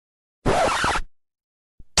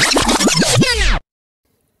Hi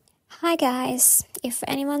guys, if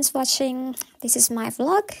anyone's watching, this is my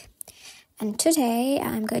vlog, and today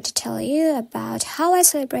I'm going to tell you about how I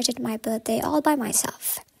celebrated my birthday all by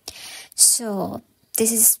myself. So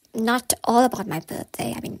this is not all about my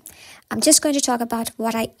birthday. I'm just going to talk about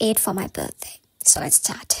what I ate for my birthday. So let's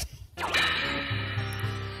start.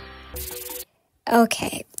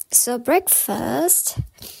 Okay, so for breakfast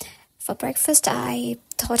I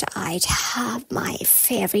thought I'd have my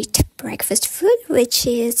favorite breakfast food, which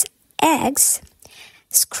is eggs,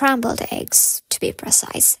 scrambled eggs to be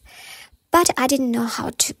precise. But I didn't know how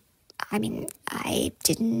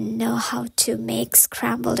to make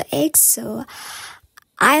scrambled eggs, so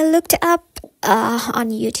I looked up on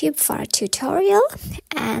YouTube for a tutorial,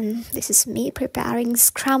 and this is me preparing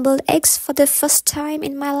scrambled eggs for the first time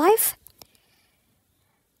in my life.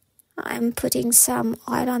 I'm putting some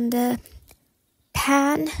oil on the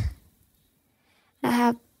pan.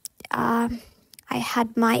 I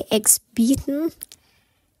had my eggs beaten.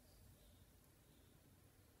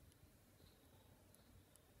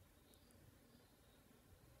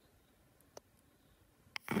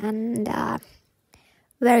 And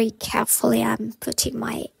very carefully I'm putting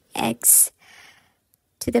my eggs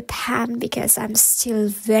to the pan because I'm still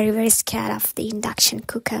very scared of the induction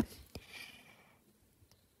cooker.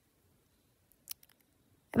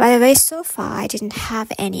 By the way, so far I didn't have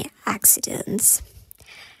any accidents.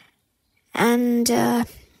 And in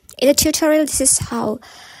the tutorial, this is how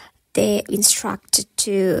they instructed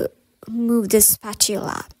to move the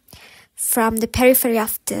spatula from the periphery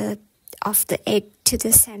of the egg to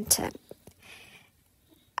the center.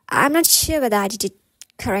 I'm not sure whether I did it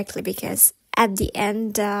correctly because at the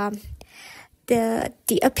end the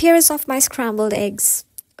appearance of my scrambled eggs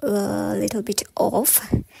were a little bit off,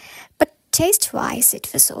 but taste-wise it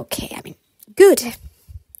was okay. Good.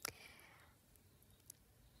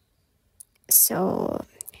 So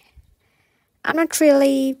I'm not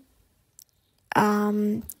really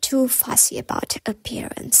too fussy about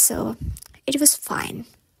appearance, so it was fine.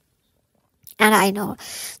 And I know,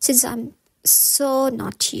 since I'm so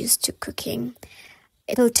not used to cooking,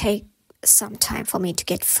 it'll take some time for me to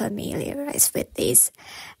get familiarized with this,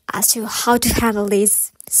 as to how to handle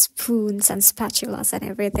these spoons and spatulas and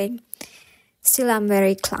everything. Still, I'm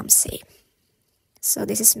very clumsy. So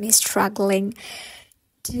this is me struggling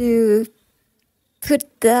to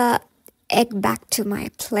put the egg back to my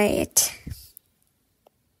plate.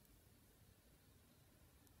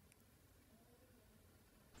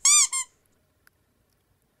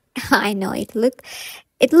 I know it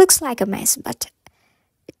looks like a mess, but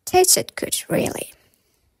it tasted good, really.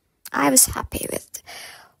 I was happy with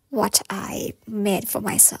what I made for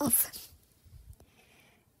myself.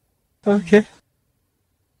 Okay.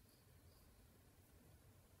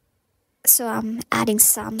 So I'm adding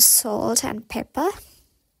some salt and pepper.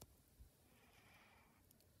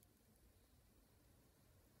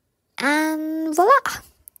 And voila!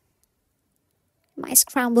 My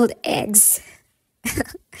scrambled eggs.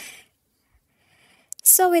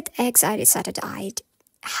 So with eggs, I decided I'd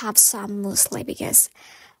have some muesli because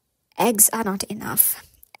eggs are not enough,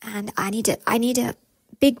 and I need a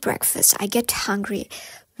big breakfast. I get hungry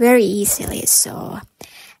very easily,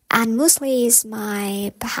 and muesli is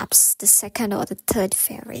my perhaps the second or the third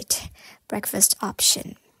favorite breakfast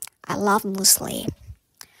option. I love muesli.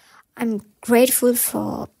 I'm grateful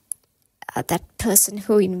for that person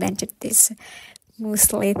who invented this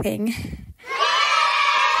muesli thing.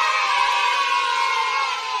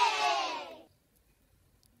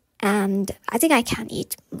 And I think I can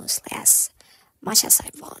eat muesli as much as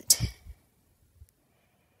I want.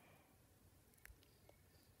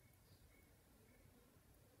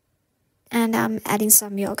 And I'm adding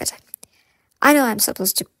some yogurt. I know I'm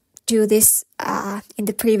supposed to do this in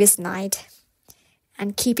the previous night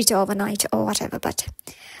and keep it overnight or whatever, but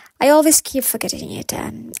I always keep forgetting it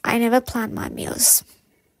and I never plan my meals.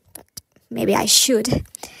 But maybe I should.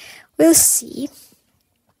 We'll see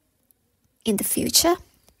in the future.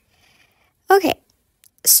 Okay,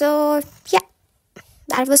 so yeah,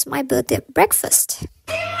 that was my birthday breakfast.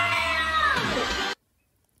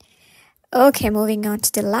 Okay, moving on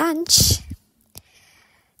to the lunch.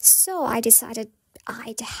 So I decided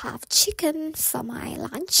I'd have chicken for my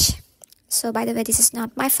lunch. So by the way, this is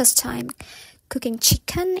not my first time cooking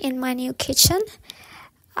chicken in my new kitchen.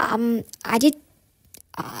 I did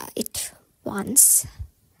it once,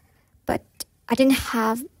 but I didn't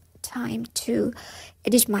have time to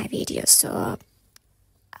edit my video, so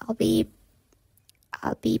I'll be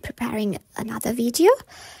preparing another video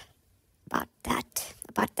about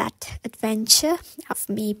that adventure of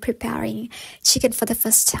me preparing chicken for the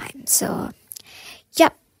first time. So yeah,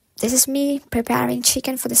 this is me preparing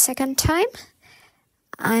chicken for the second time.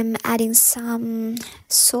 I'm adding some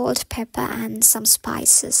salt, pepper and some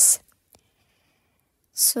spices.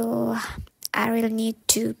 So I really need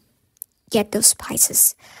to get those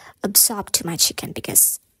spices absorbed to my chicken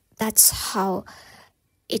because that's how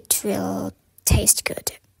it will taste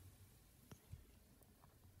good.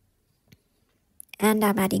 And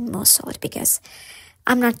I'm adding more salt because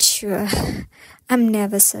I'm not sure. I'm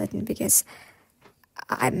never certain because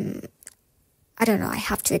I don't know, I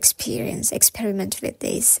have to experiment with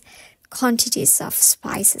these quantities of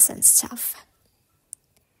spices and stuff.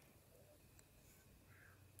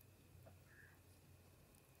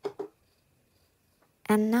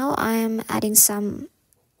 And now I'm adding some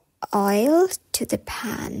oil to the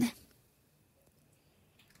pan.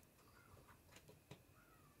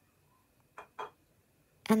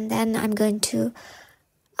 And then I'm going to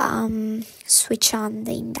switch on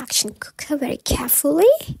the induction cooker very carefully.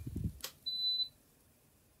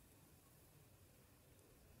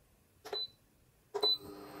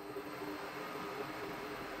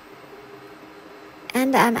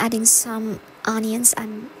 And I'm adding some onions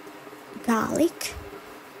and garlic.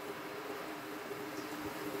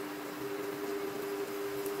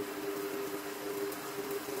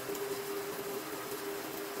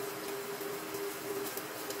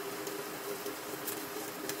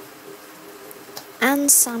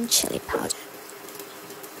 And some chili powder.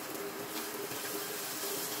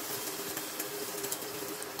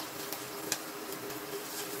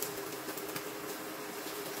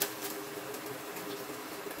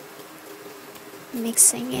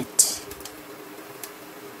 Mixing it.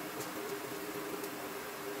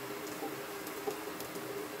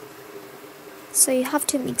 So you have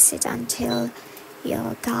to mix it until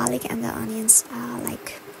your garlic and the onions are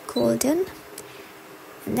like golden.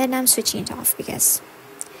 And then I'm switching it off because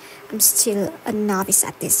I'm still a novice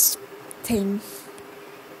at this thing.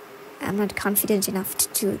 I'm not confident enough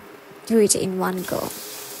to do it in one go.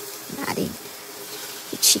 I'm adding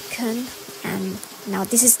the chicken, and now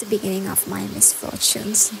this is the beginning of my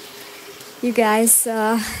misfortunes. You guys,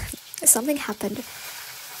 something happened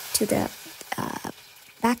to the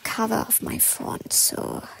back cover of my phone,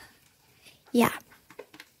 so yeah.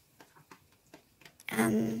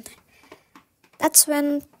 And that's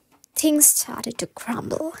when things started to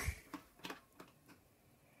crumble.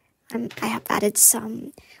 And I have added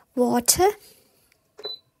some water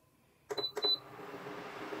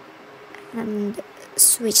and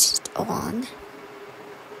switched it on.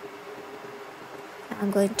 I'm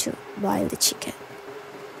going to boil the chicken.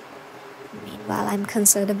 Meanwhile, I'm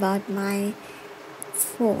concerned about my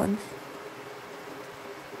phone.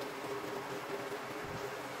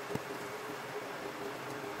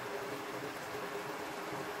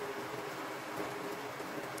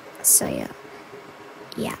 So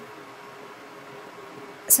yeah.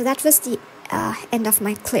 So that was the end of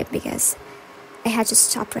my clip because I had to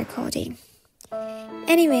stop recording.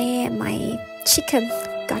 Anyway, my chicken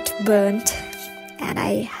got burnt and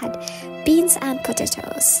I had beans and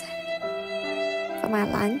potatoes for my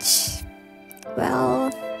lunch.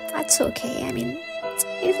 Well, that's okay. I mean,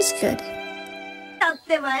 it was good.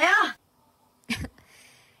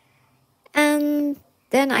 And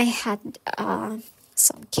then I had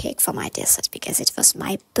some cake for my dessert because it was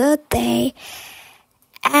my birthday.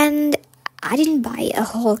 And I didn't buy a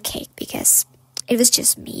whole cake because it was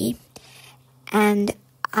just me. And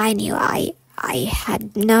I knew I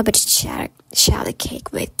had nobody to share the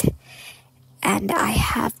cake with. And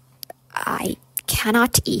I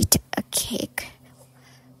cannot eat a cake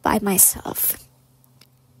by myself.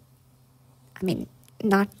 I mean,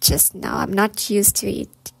 not just now. I'm not used to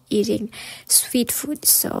eating sweet food.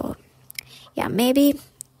 So, yeah, maybe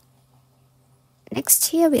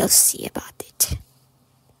next year we'll see about it.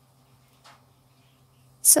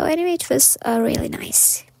 So anyway, it was a really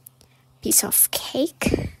nice piece of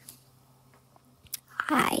cake.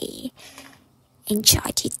 I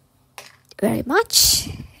enjoyed it very much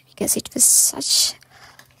because it was such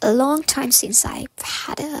a long time since I've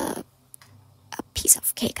had a piece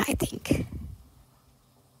of cake, I think.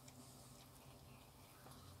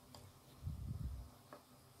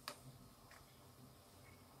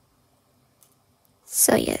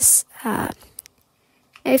 So yes,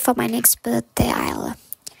 maybe for my next birthday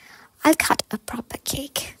I'll cut a proper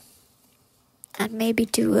cake and maybe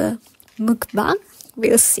do a mukbang.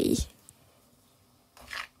 We'll see.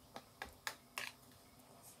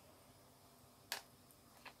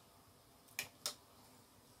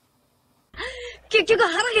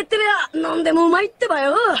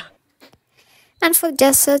 And for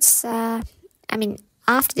desserts,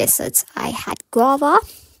 after desserts, I had guava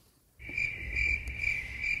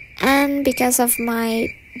And because of my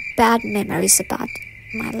bad memories about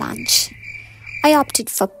my lunch, I opted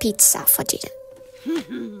for pizza for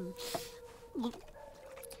dinner.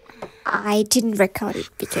 I didn't record it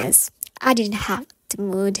because I didn't have the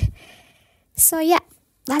mood. So, yeah,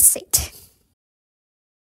 that's it.